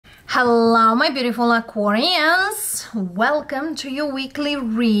Hello my beautiful Aquarians, welcome to your weekly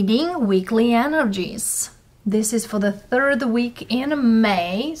reading, weekly energies. This is for the third week in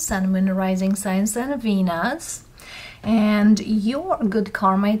May, Sun, Moon, Rising Signs and Venus. And your good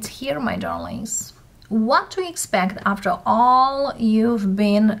karma is here, my darlings. What to expect after all you've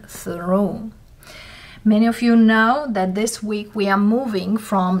been through. Many of you know that this week we are moving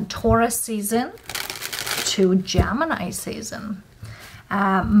from Taurus season to Gemini season.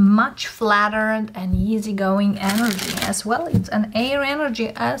 Much flattered and easygoing energy as well. It's an air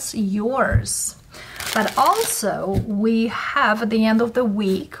energy as yours. But also we have at the end of the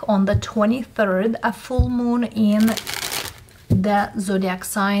week on the 23rd a full moon in the zodiac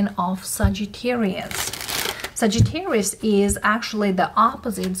sign of Sagittarius. Sagittarius is actually the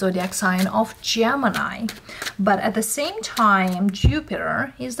opposite zodiac sign of Gemini. But at the same time,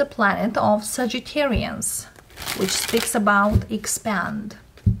 Jupiter is the planet of Sagittarians, which speaks about expand.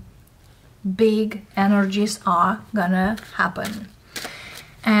 Big energies are gonna happen.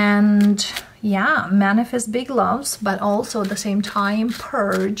 And yeah, manifest big loves, but also at the same time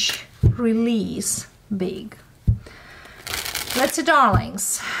purge, release big. Let's see,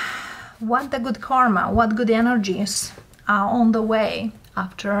 darlings, what the good karma, what good energies are on the way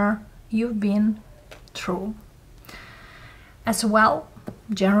after you've been through. As well,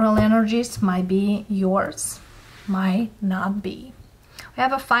 general energies might be yours, might not be. We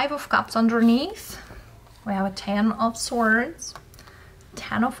have a 5 of Cups underneath. We have a 10 of Swords,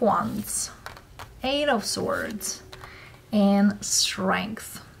 10 of Wands, 8 of Swords, and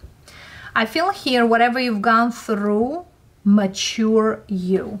Strength. I feel here whatever you've gone through, mature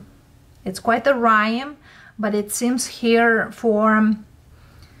you. It's quite a rhyme, but it seems here for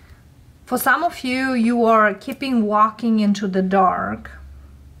some of you, you are keeping walking into the dark.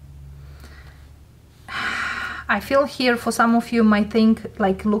 I feel here for some of you might think,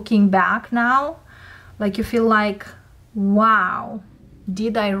 like looking back now, like you feel like, wow,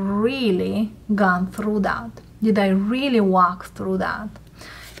 did I really gone through that? Did I really walk through that?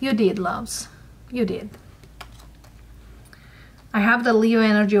 You did, loves. You did. I have the Leo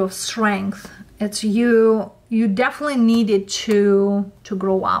energy of strength. It's you definitely needed to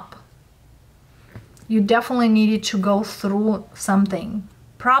grow up. You definitely needed to go through something.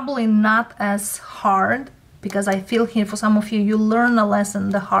 Probably not as hard, because I feel here for some of you, you learn a lesson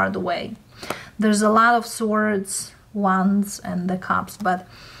the hard way. There's a lot of Swords, Wands, and the Cups, but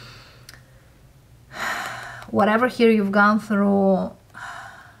whatever here you've gone through,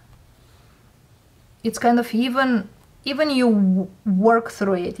 it's kind of even you work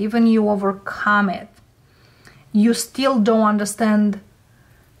through it, even you overcome it, you still don't understand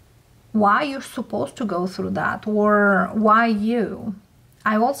why you're supposed to go through that, or why you.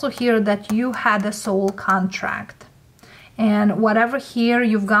 I also hear that you had a soul contract, and whatever here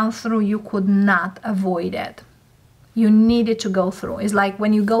you've gone through, you could not avoid it. You needed to go through. It's like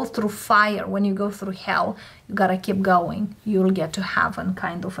when you go through fire, when you go through hell, you gotta keep going. You'll get to heaven,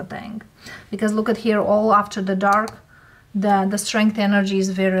 kind of a thing. Because look at here, all after the dark, the strength energy is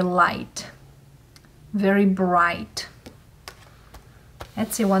very light, very bright.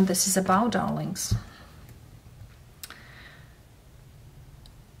 Let's see what this is about, darlings.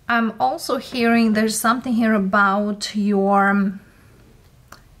 I'm also hearing there's something here about your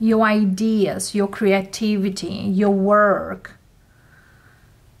ideas, your creativity, your work.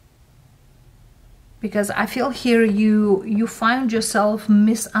 Because I feel here you find yourself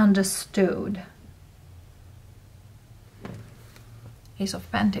misunderstood. Ace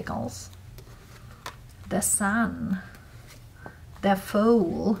of Pentacles, the Sun, the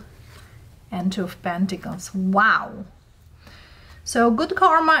Fool, and 2 of Pentacles. Wow. So good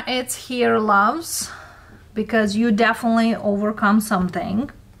karma, it's here, loves, because you definitely overcome something.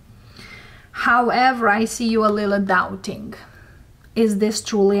 However, I see you a little doubting. Is this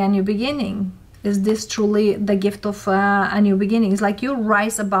truly a new beginning? Is this truly the gift of a new beginning? It's like you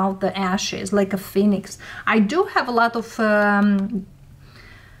rise above the ashes, like a phoenix. I do have a lot of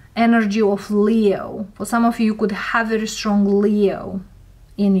energy of Leo. For some of you could have very strong Leo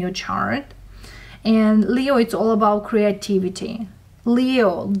in your chart. And Leo, it's all about creativity.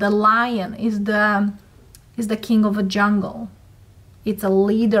 Leo, the lion, is the king of a jungle. It's a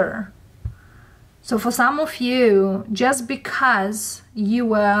leader. So for some of you, just because you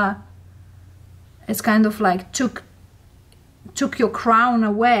were, it's kind of like took your crown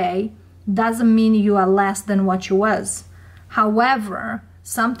away, doesn't mean you are less than what you was. However,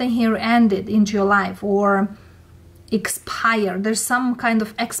 something here ended into your life, or expired. There's some kind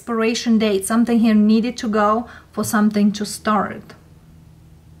of expiration date. Something here needed to go for something to start.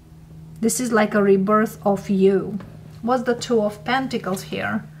 This is like a rebirth of you. What's the 2 of Pentacles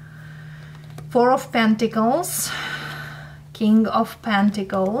here? Four of Pentacles, King of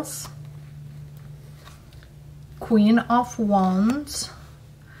Pentacles, Queen of Wands.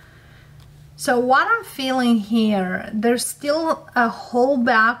 So what I'm feeling here, there's still a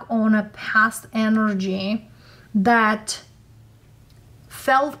holdback on a past energy that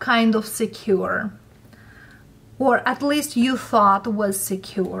felt kind of secure, or at least you thought was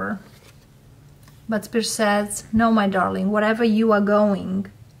secure. But Spirit says, no, my darling, wherever you are going,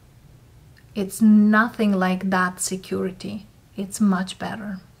 it's nothing like that security. It's much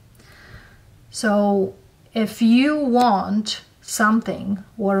better. So if you want something,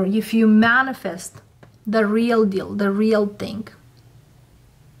 or if you manifest the real deal, the real thing,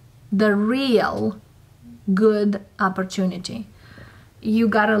 the real good opportunity, you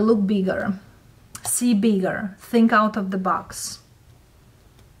gotta look bigger, see bigger, think out of the box.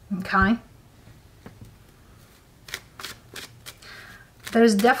 Okay?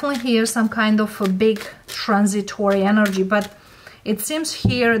 There's definitely here some kind of a big transitory energy, but it seems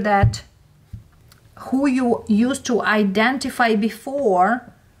here that who you used to identify before,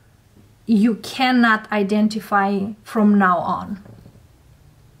 you cannot identify from now on.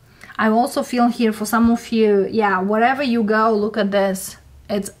 I also feel here for some of you, yeah, wherever you go, look at this.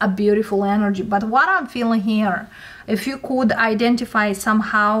 It's a beautiful energy. But what I'm feeling here, if you could identify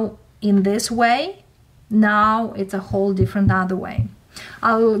somehow in this way, now it's a whole different other way.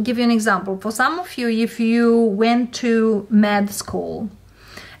 I'll give you an example. For some of you, if you went to med school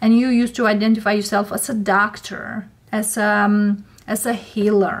and you used to identify yourself as a doctor, as a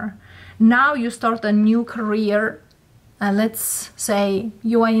healer, now you start a new career, and let's say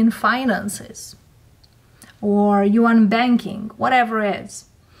you are in finances or you are in banking, whatever it is,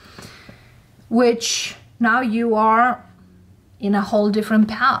 which now you are in a whole different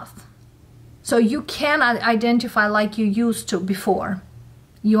path. So you cannot identify like you used to before.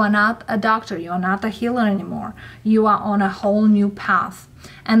 You are not a doctor, you are not a healer anymore. You are on a whole new path.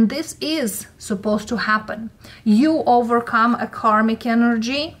 And this is supposed to happen. You overcome a karmic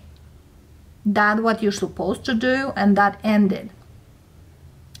energy. That's what you're supposed to do, and that ended.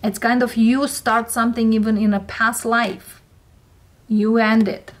 It's kind of you start something even in a past life. You end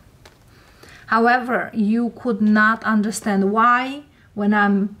it. However, you could not understand why when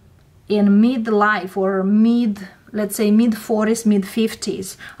I'm in midlife or let's say mid-40s,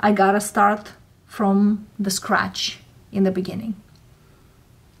 mid-50s, I gotta start from the scratch in the beginning.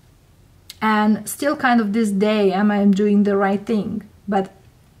 And still kind of this day, am I doing the right thing? But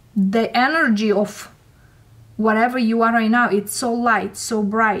the energy of whatever you are right now, it's so light, so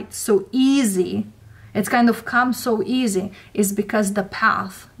bright, so easy. It's kind of comes so easy, is because the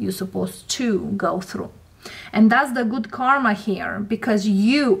path you're supposed to go through. And that's the good karma here, because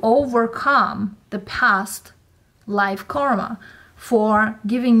you overcome the past life karma for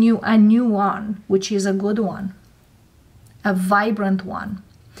giving you a new one, which is a good one, a vibrant one.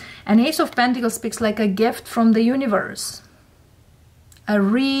 And Ace of Pentacles speaks like a gift from the universe, a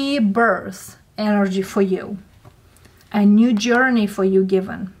rebirth energy for you, a new journey for you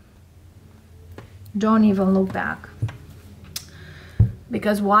given. Don't even look back,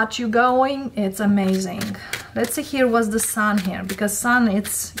 because what you're going, it's amazing. Let's see here what's the Sun here, because Sun,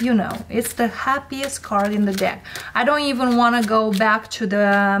 it's, you know, it's the happiest card in the deck. I don't even want to go back to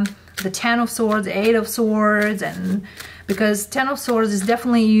the Ten of Swords, Eight of Swords, and because Ten of Swords is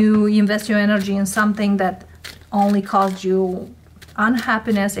definitely you invest your energy in something that only caused you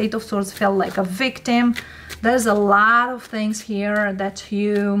unhappiness. Eight of Swords felt like a victim. There's a lot of things here that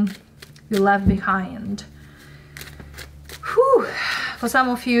you left behind. Whew. For some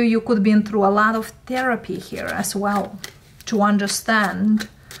of you, you could be through a lot of therapy here as well to understand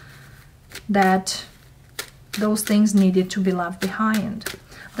that those things needed to be left behind.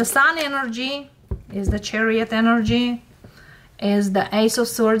 The Sun energy is the Chariot energy, is the Ace of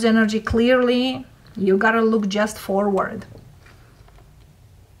Swords energy. Clearly, you gotta look just forward.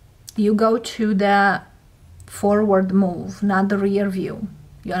 You go to the forward move, not the rear view.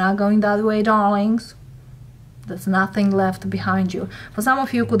 You're not going that way, darlings. There's nothing left behind you. For some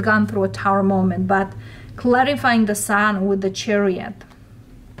of you, could gone through a Tower moment, but clarifying the Sun with the Chariot.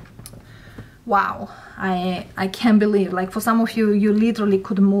 Wow, I can't believe. Like for some of you, you literally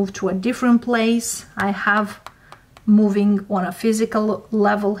could move to a different place. I have moving on a physical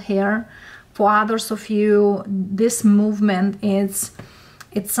level here. For others of you, this movement it's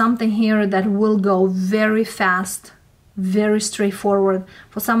something here that will go very fast, very straightforward.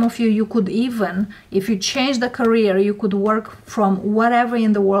 For some of you, you could even, if you change the career, you could work from whatever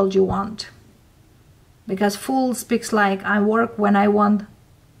in the world you want. Because Fool speaks like, I work when I want,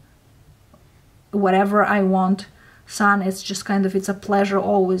 whatever I want. Sun, it's just kind of, it's a pleasure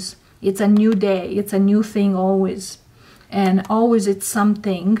always It's a new day, it's a new thing always. And always it's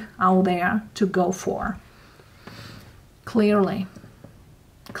something out there to go for. Clearly.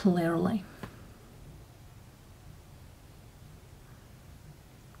 Clearly.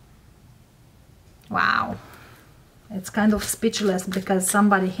 Wow. It's kind of speechless because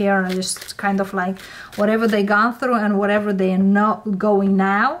somebody here is kind of like whatever they gone through and whatever they are not going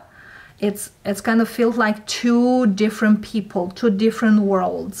now, it's kind of feels like two different people, two different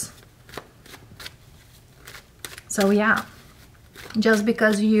worlds. So yeah, just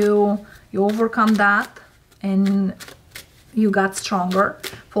because you overcome that and you got stronger,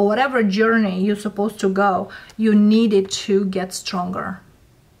 for whatever journey you're supposed to go, you needed to get stronger.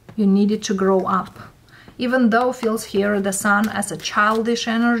 You needed to grow up. Even though feels here the sun as a childish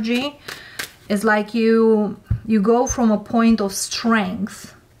energy, it's like you go from a point of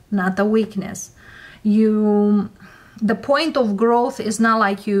strength, not a weakness. The point of growth is not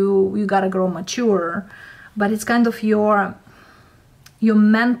like you gotta grow mature, but it's kind of your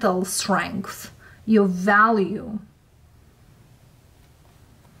mental strength, your value.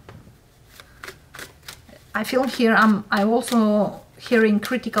 I feel here I'm also hearing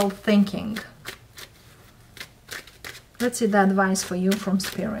critical thinking. Let's see the advice for you from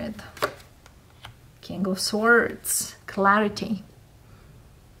Spirit. King of Swords, clarity.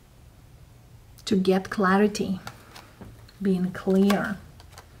 To get clarity, being clear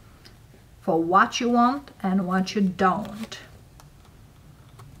for what you want and what you don't.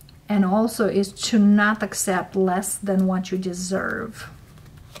 And also is to not accept less than what you deserve.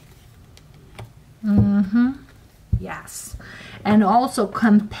 Yes. And also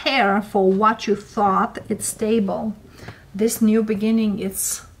compare for what you thought it's stable. This new beginning,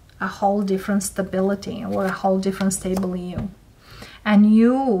 it's a whole different stability or a whole different stable you. And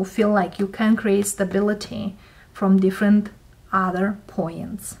you feel like you can create stability from different other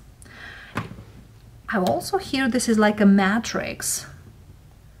points. I also hear this is like a matrix,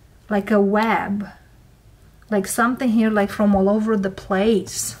 like a web, like something here like from all over the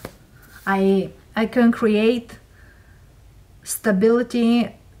place. I can create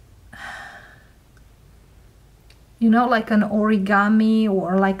stability, you know, like an origami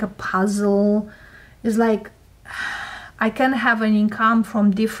or like a puzzle. It's like I can have an income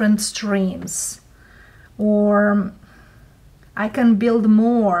from different streams, or I can build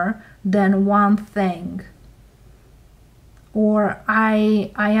more than one thing. Or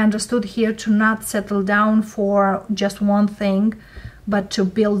I understood here to not settle down for just one thing, but to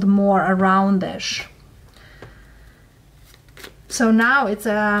build more around it. So now it's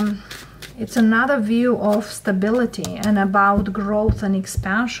another view of stability and about growth and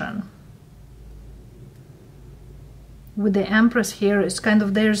expansion. With the Empress here, it's kind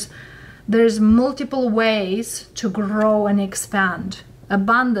of there's multiple ways to grow and expand.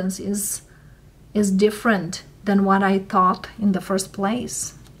 Abundance is different than what I thought in the first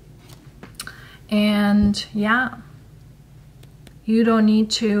place. And yeah, you don't need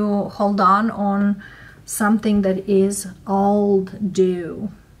to hold on something that is old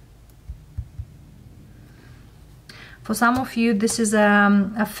due. For some of you, this is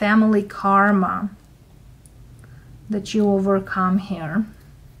a family karma that you overcome here.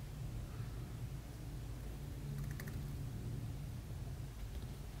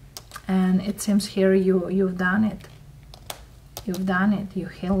 And it seems here you've done it. You've done it, you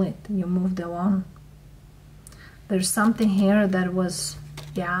heal it, you moved on. There's something here that was,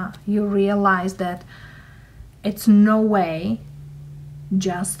 yeah, you realize that it's no way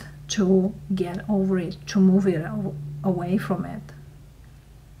just to get over it, to move it away from it.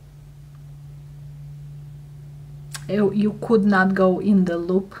 You could not go in the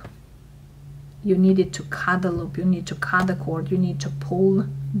loop. You needed to cut the loop, you need to cut the cord, you need to pull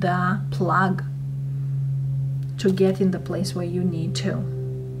the plug to get in the place where you need to.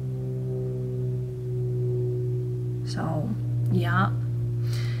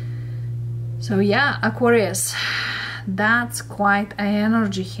 So yeah, Aquarius, that's quite an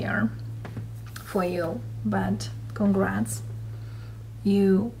energy here for you, but congrats,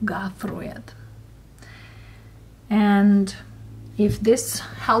 you got through it. And if this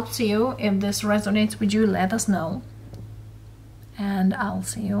helps you, if this resonates with you, let us know. And I'll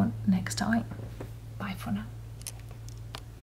see you next time. Bye for now.